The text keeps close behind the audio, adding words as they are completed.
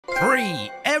free,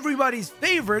 everybody's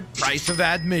favorite price of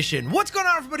admission. What's going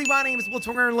on, everybody? My name is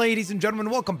Blitzwinger, ladies and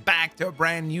gentlemen. Welcome back to a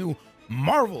brand new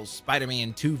Marvel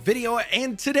Spider-Man 2 video.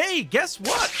 And today, guess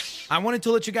what? I wanted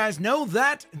to let you guys know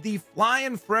that the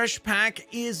Flying Fresh pack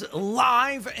is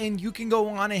live and you can go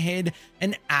on ahead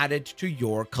and add it to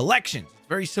your collection. It's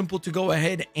very simple to go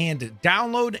ahead and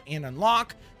download and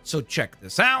unlock. So check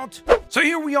this out. So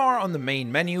here we are on the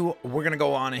main menu. We're gonna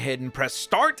go on ahead and press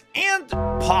start and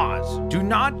pause. Do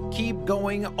not keep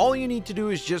going. All you need to do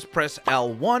is just press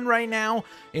L1 right now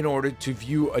in order to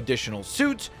view additional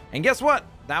suits. And guess what?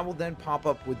 That will then pop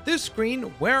up with this screen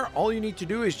where all you need to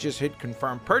do is just hit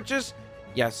confirm purchase.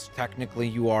 Yes, technically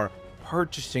you are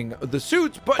purchasing the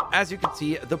suits, but as you can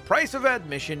see, the price of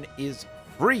admission is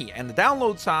free and the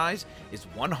download size is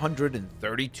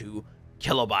 132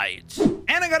 kilobytes.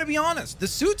 And I gotta be honest, the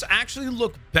suits actually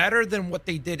look better than what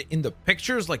they did in the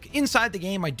pictures. Like inside the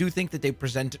game, I do think that they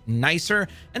present nicer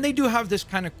and they do have this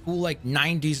kind of cool like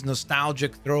 90s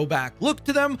nostalgic throwback look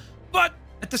to them. But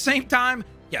at the same time,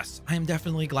 yes, I am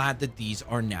definitely glad that these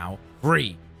are now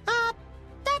free.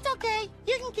 That's okay.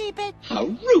 You can keep it. How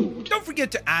rude. Don't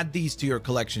forget to add these to your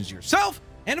collections yourself.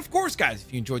 And of course, guys,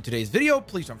 if you enjoyed today's video,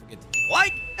 please don't forget to leave a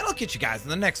like and I'll catch you guys in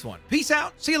the next one. Peace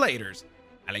out. See you later.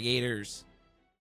 Alligators.